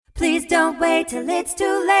Please don't wait till it's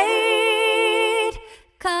too late.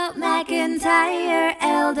 Call McIntyre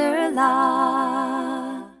Elder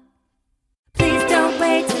Law. Please don't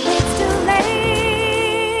wait till it's too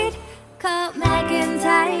late. Call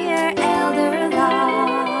McIntyre Elder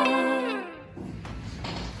Law.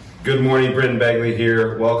 Good morning, Brenton Bagley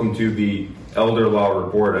here. Welcome to the Elder Law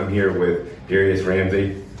Report. I'm here with Darius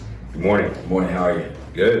Ramsey. Good morning. Good morning. How are you?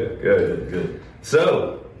 Good.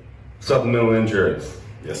 So, supplemental insurance.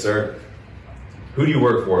 Yes, sir. Who do you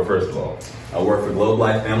work for, first of all? I work for Globe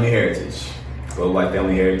Life Family Heritage. Globe Life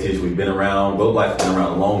Family Heritage, Globe Life has been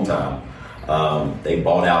around a long time. They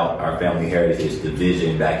bought out our Family Heritage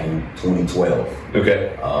division back in 2012. Okay.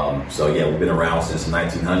 We've been around since the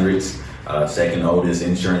 1900s. Second oldest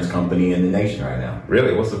insurance company in the nation right now.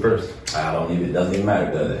 Really? What's the first? It doesn't even matter,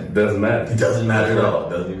 does it? Doesn't matter. It doesn't matter at all.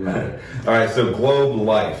 It doesn't even matter. All right, so Globe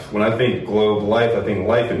Life. When I think Globe Life, I think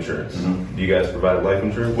life insurance. Mm-hmm. Do you guys provide life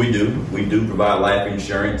insurance? We do. We do provide life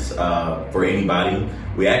insurance for anybody.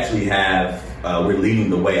 We actually have, we're leading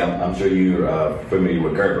the way. I'm sure you're familiar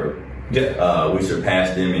with Gerber. Yeah. We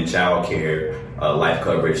surpassed them in child care life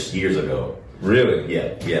coverage years ago. Really?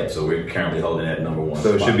 Yeah. So we're currently holding that number one.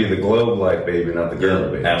 So it should be the Globe Life baby, not the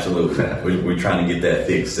Gerber baby. Absolutely. we're trying to get that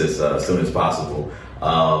fixed as soon as possible.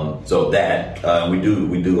 We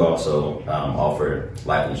do also offer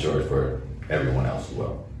life insurance for everyone else as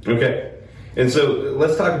well. Okay. And so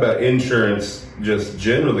let's talk about insurance, just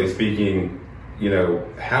generally speaking.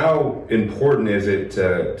 How important is it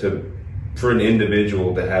for an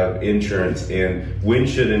individual to have insurance, and when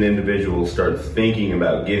should an individual start thinking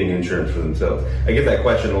about getting insurance for themselves? I get that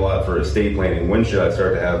question a lot for estate planning. When should I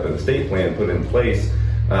start to have an estate plan put in place?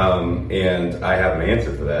 And I have an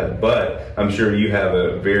answer for that, but I'm sure you have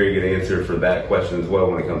a very good answer for that question as well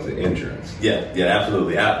when it comes to insurance. Yeah,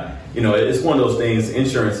 absolutely. It's one of those things.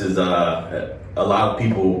 Insurance is a lot of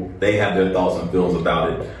people, they have their thoughts and feelings about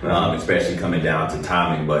it, especially coming down to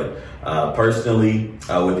timing. But personally,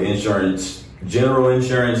 with insurance, general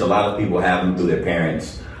insurance, a lot of people have them through their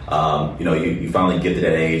parents. You finally get to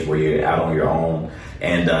that age where you're out on your own,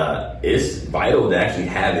 and it's vital to actually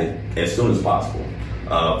have it as soon as possible.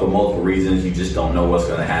 For multiple reasons, you just don't know what's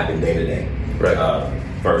going to happen day to day. Right.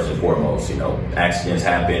 First and foremost, accidents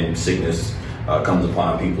happen, sickness comes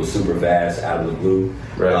upon people super fast out of the blue.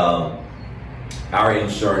 Right. Our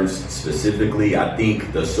insurance specifically, I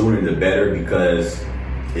think the sooner the better, because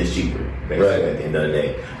it's cheaper, basically. Right. At the end of the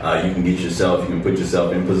day. You can put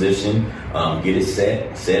yourself in position, get it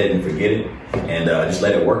set it and forget it, and just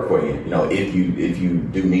let it work for you. If you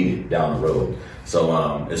do need it down the road.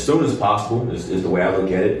 So as soon as possible is the way I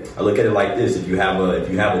look at it. I look at it like this: if you have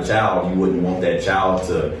a child, you wouldn't want that child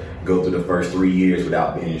to go through the first 3 years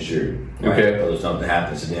without being insured. Right? Okay. Because if something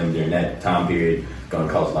happens to them during that time period, it's going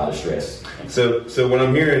to cause a lot of stress. So what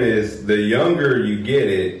I'm hearing is the younger you get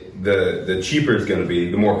it, the cheaper it's going to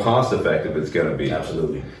be, the more cost effective it's going to be.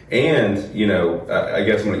 Absolutely. And, I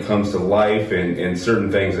guess when it comes to life and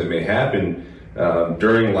certain things that may happen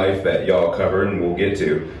during life that y'all cover and we'll get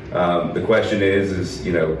to, the question is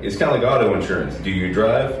it's kind of like auto insurance. Do you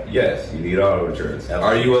drive? Yes, you need auto insurance. Absolutely.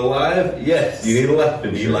 Are you alive? Yes, you need a life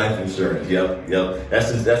insurance. You need life insurance. Yep.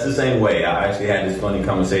 That's the same way. I actually had this funny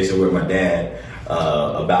conversation with my dad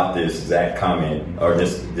about this exact comment or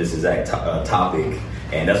this exact topic,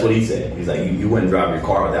 and that's what he said. He's like, you wouldn't drive your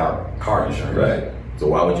car without car insurance, right? So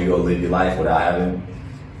why would you go live your life without having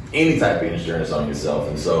any type of insurance on yourself?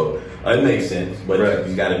 And so it makes sense, but right.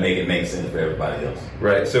 You got to make it make sense for everybody else.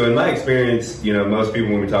 Right. So in my experience, most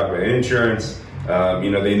people when we talk about insurance,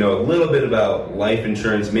 they know a little bit about life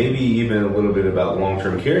insurance, maybe even a little bit about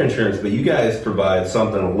long-term care insurance, but you guys provide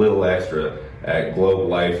something a little extra at Globe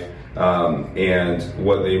Life. And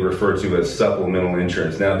what they refer to as supplemental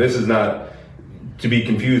insurance. Now, this is not to be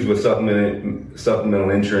confused with supplemental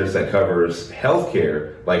insurance that covers health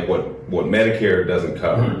care, like what Medicare doesn't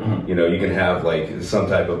cover. Mm-hmm. You can have like some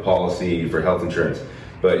type of policy for health insurance,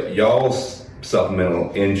 but y'all's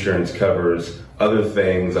supplemental insurance covers other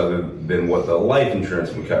things other than what the life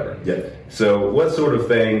insurance would cover. Yep. So what sort of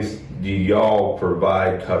things do y'all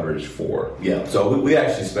provide coverage for? Yeah, so we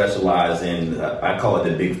actually specialize in, I call it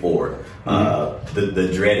the big four,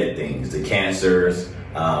 the dreaded things, the cancers,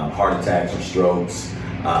 heart attacks and strokes,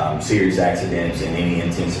 serious accidents, and any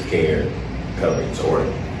intensive care coverage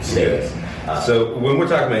or stays. So when we're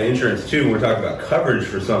talking about insurance too, when we're talking about coverage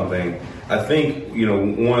for something, I think,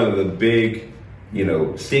 one of the big,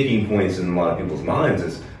 sticking points in a lot of people's minds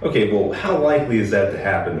is, okay, well, how likely is that to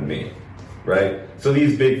happen to me, right? So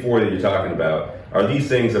these big four that you're talking about, are these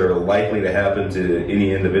things that are likely to happen to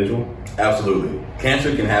any individual? Absolutely.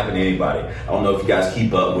 Cancer can happen to anybody. I don't know if you guys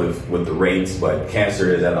keep up with the rates, but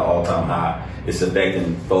cancer is at an all-time high. It's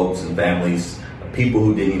affecting folks and families, people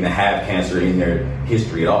who didn't even have cancer in their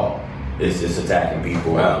history at all. It's attacking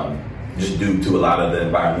people. Wow. Just due to a lot of the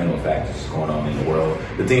environmental factors going on in the world.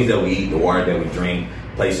 The things that we eat, the water that we drink,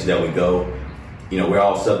 places that we go, we're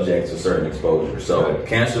all subject to certain exposure. So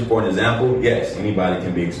cancer, for an example, yes, anybody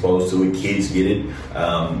can be exposed to it. Kids get it.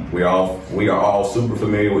 We are all super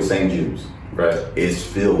familiar with St. Jude's. Right. It's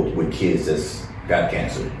filled with kids that's got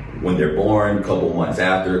cancer. When they're born, a couple months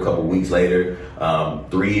after, a couple weeks later,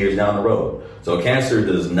 3 years down the road. So cancer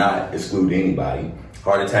does not exclude anybody.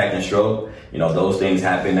 Heart attack and stroke, those things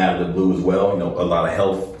happen out of the blue as well. A lot of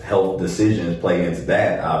health decisions play into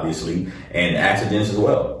that, obviously, and accidents as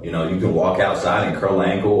well. You can walk outside and curl an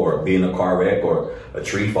ankle or be in a car wreck or a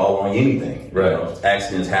tree fall on you, anything. Right.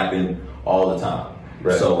 Accidents happen all the time.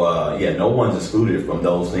 Right. So, no one's excluded from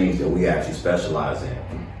those things that we actually specialize in.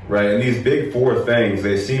 Right. And these big four things,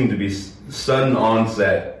 they seem to be sudden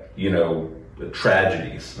onset,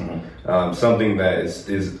 tragedies. Mm-hmm. Something that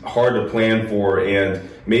is hard to plan for, and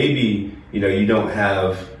maybe you don't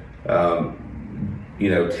have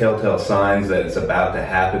telltale signs that it's about to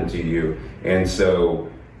happen to you. And so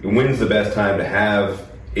when's the best time to have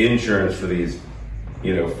insurance for these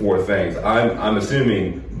four things? I'm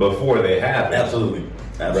assuming before they happen. Absolutely.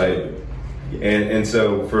 Right. And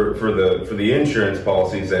so for the insurance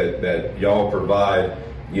policies that y'all provide,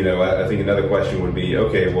 I think another question would be,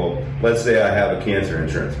 okay, well, let's say I have a cancer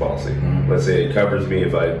insurance policy. Mm-hmm. Let's say it covers me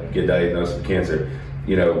if I get diagnosed with cancer.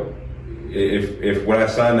 If when I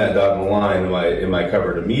sign that dotted line, am I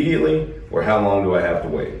covered immediately, or how long do I have to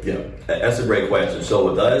wait? Yeah, that's a great question. So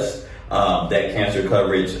with us, that cancer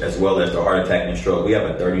coverage, as well as the heart attack and stroke, we have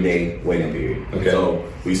a 30-day waiting period. Okay. So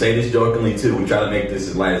we say this jokingly too. We try to make this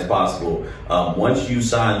as light as possible. Once you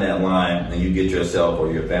sign that line and you get yourself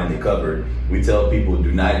or your family covered, we tell people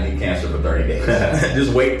do not get cancer for 30 days.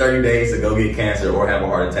 Just wait 30 days to go get cancer or have a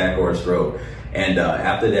heart attack or a stroke. And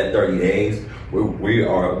after that 30 days, we're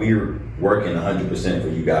working 100% for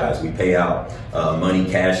you guys. We pay out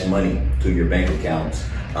cash money to your bank accounts.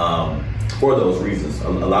 For those reasons, a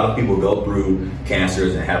lot of people go through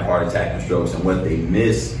cancers and have heart attack and strokes, and what they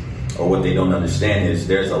miss or what they don't understand is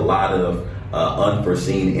there's a lot of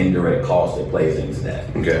unforeseen indirect costs that plays into that.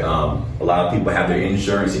 Okay. A lot of people have their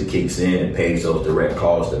insurance, it kicks in and pays those direct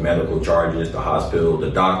costs, the medical charges, the hospital, the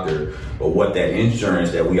doctor. But what that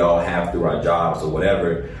insurance that we all have through our jobs or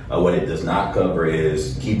whatever, what it does not cover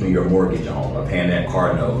is keeping your mortgage on, or paying that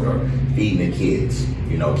car note, or feeding the kids,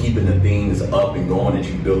 keeping the things up and going that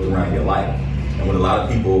you built around your life. And what a lot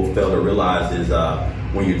of people fail to realize is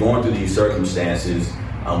when you're going through these circumstances,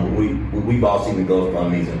 we've all seen the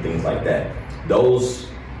GoFundMes and things like that. Those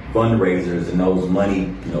fundraisers and those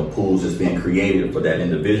money, pools that's being created for that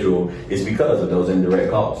individual is because of those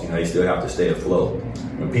indirect costs. They still have to stay afloat.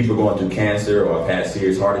 When people are going through cancer or have had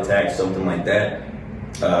serious heart attacks, something like that,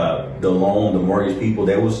 the mortgage people,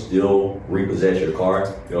 they will still repossess your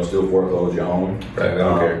car. They'll still foreclose your home. Right, they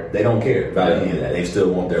don't care. They don't care about any of that. They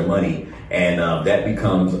still want their money. And that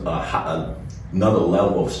becomes another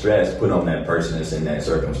level of stress put on that person that's in that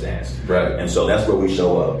circumstance. Right. And so that's where we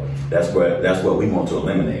show up. That's what we want to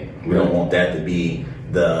eliminate. We don't want that to be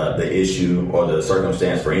the issue or the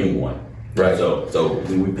circumstance for anyone. Right. So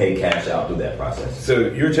we pay cash out through that process.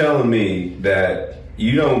 So you're telling me that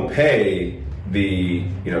you don't pay the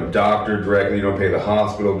doctor directly, you don't pay the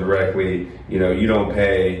hospital directly, you don't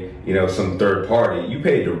pay some third party. You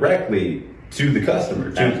pay directly to the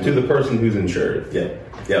customer, to the person who's insured. Yeah.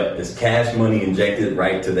 It's cash money injected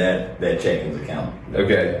right to that checking account.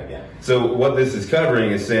 Okay. Yeah. So what this is covering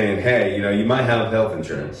is saying, hey, you might have health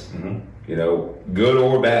insurance, Mm-hmm. Good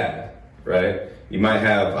or bad, right? You might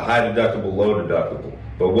have a high deductible, low deductible.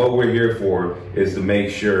 But what we're here for is to make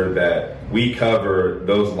sure that we cover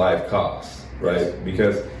those life costs, right? Yes.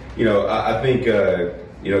 Because, I think,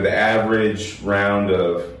 the average round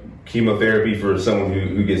of chemotherapy for someone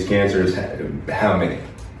who gets cancer is how many?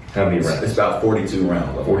 How many rounds? It's about 42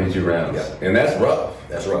 rounds. 42 rounds. Yeah. And that's rough.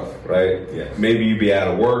 That's rough. Right? Yeah. Maybe you'd be out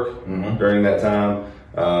of work Mm-hmm. during that time.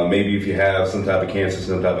 Maybe if you have some type of cancer,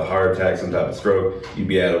 some type of heart attack, some type of stroke, you'd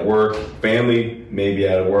be out of work. Family may be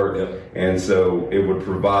out of work. Yep. And so it would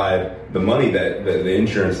provide the money that the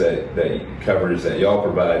insurance that coverage that y'all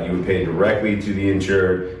provide, you would pay directly to the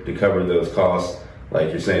insured to cover those costs, like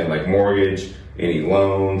you're saying, like mortgage, any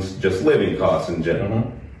loans, just living costs in general.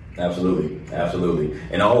 Mm-hmm. Absolutely.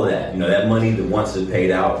 And all of that, that money that once it's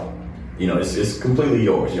paid out, it's completely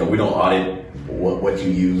yours. We don't audit what you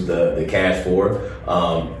use the cash for.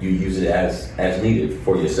 You use it as needed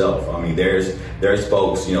for yourself. I mean, there's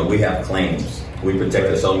folks, we have claims We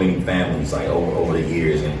protected so many families like over the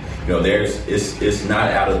years, and it's not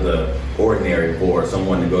out of the ordinary for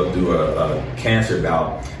someone to go through a cancer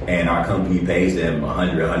bout, and our company pays them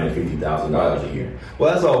 $150,000 a year.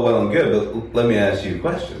 Well, that's all well and good, but let me ask you a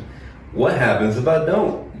question. What happens if I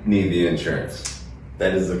don't need the insurance?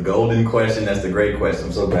 That is a golden question. That's the great question.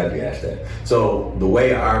 I'm so glad you asked that. So the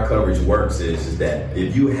way our coverage works is that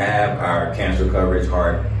if you have our cancer coverage,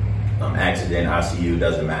 heart, accident, ICU,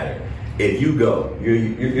 doesn't matter. If you go,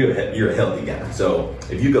 you're a healthy guy. So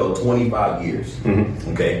if you go 25 years,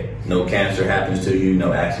 okay, no cancer happens to you,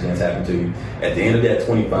 no accidents happen to you. At the end of that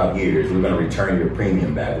 25 years, we're going to return your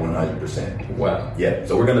premium back 100%. Wow. Yeah.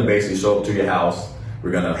 So we're going to basically show up to your house.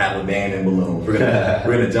 We're going to have a van and balloons. We're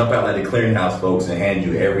going to jump out like the clearinghouse folks and hand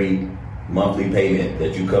you every monthly payment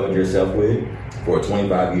that you covered yourself with for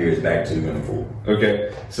 25 years back to you in full.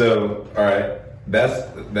 Okay. So, all right.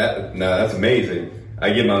 That's amazing.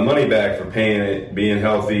 I get my money back for paying it, being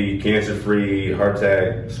healthy, cancer-free, heart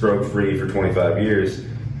attack, stroke-free for 25 years.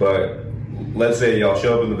 But let's say y'all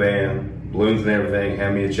show up in the van, balloons and everything,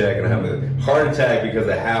 hand me a check, and I have a heart attack because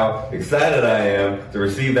of how excited I am to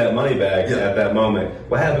receive that money back at that moment.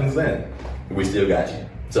 What happens then? We still got you.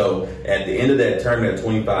 So at the end of that term, at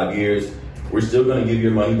 25 years, we're still going to give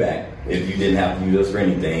your money back if you didn't have to use us for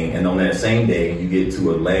anything. And on that same day, you get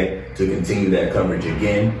to elect to continue that coverage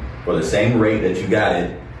again for the same rate that you got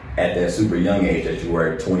it at that super young age that you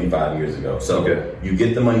were 25 years ago. So you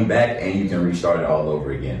get the money back and you can restart it all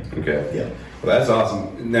over again. Okay. Yeah. Well, that's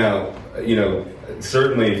awesome. Now,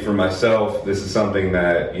 certainly for myself, this is something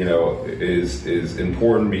that, is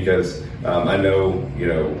important because I know,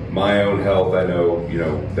 my own health. I know,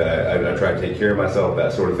 that I try to take care of myself,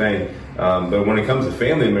 that sort of thing. But when it comes to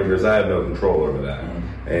family members, I have no control over that.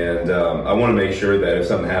 And I want to make sure that if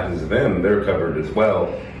something happens to them, they're covered as well.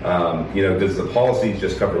 Does the policy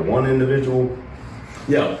just cover one individual?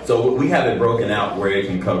 Yeah, so we have it broken out where it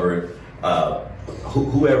can cover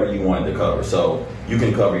whoever you want it to cover. So you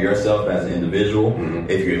can cover yourself as an individual.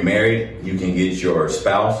 If you're married, you can get your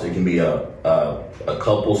spouse. It can be a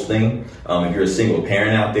couples thing. If you're a single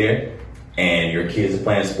parent out there and your kids are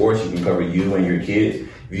playing sports, you can cover you and your kids.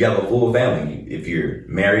 If you have a full family, if you're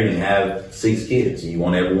married and have 6 kids and you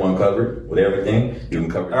want everyone covered with everything, you can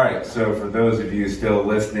cover. All right, so for those of you still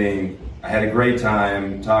listening, I had a great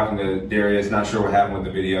time talking to Darius. Not sure what happened with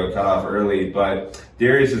the video, cut off early, but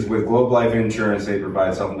Darius is with Globe Life Insurance. They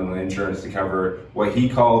provide supplemental insurance to cover what he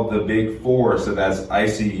called the big 4. So that's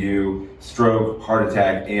ICU, stroke, heart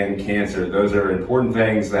attack, and cancer. Those are important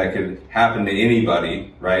things that could happen to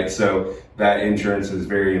anybody, right? So that insurance is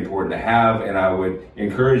very important to have, and I would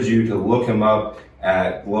encourage you to look him up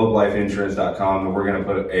at globelifeinsurance.com, and we're going to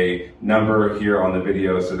put a number here on the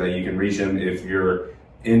video so that you can reach him if you're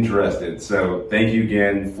interested. So thank you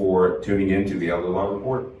again for tuning in to the Elder Law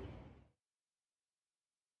Report.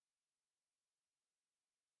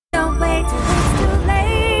 Don't wait till it's too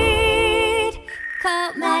late.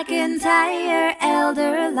 Call McIntyre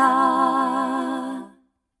Elder Law.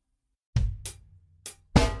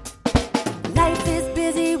 Life is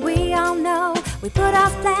busy, we all know. We put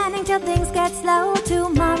off planning till things get slow.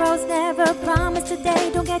 Tomorrow's never promised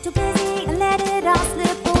today. Don't get too busy and let it all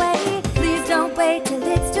slip away. Please don't wait till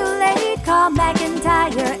it's too late. Call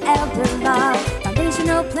McIntyre Elder Law.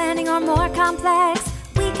 Foundational planning or more complex.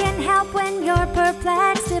 We can help when you're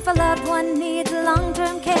perplexed. If a loved one needs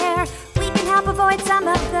long-term care, we can help avoid some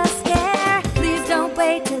of the scare. Please don't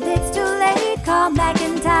wait till it's too late. Call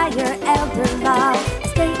McIntyre Elder Law.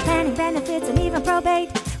 Estate planning, benefits, and even probate.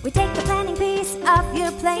 We take the planning piece off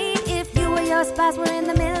your plate. If you or your spouse were in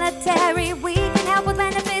the military, we can help with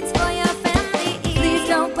benefits for your family. Please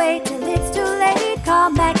don't wait till it's too late. Call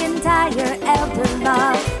McIntyre Elder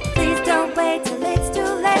Law.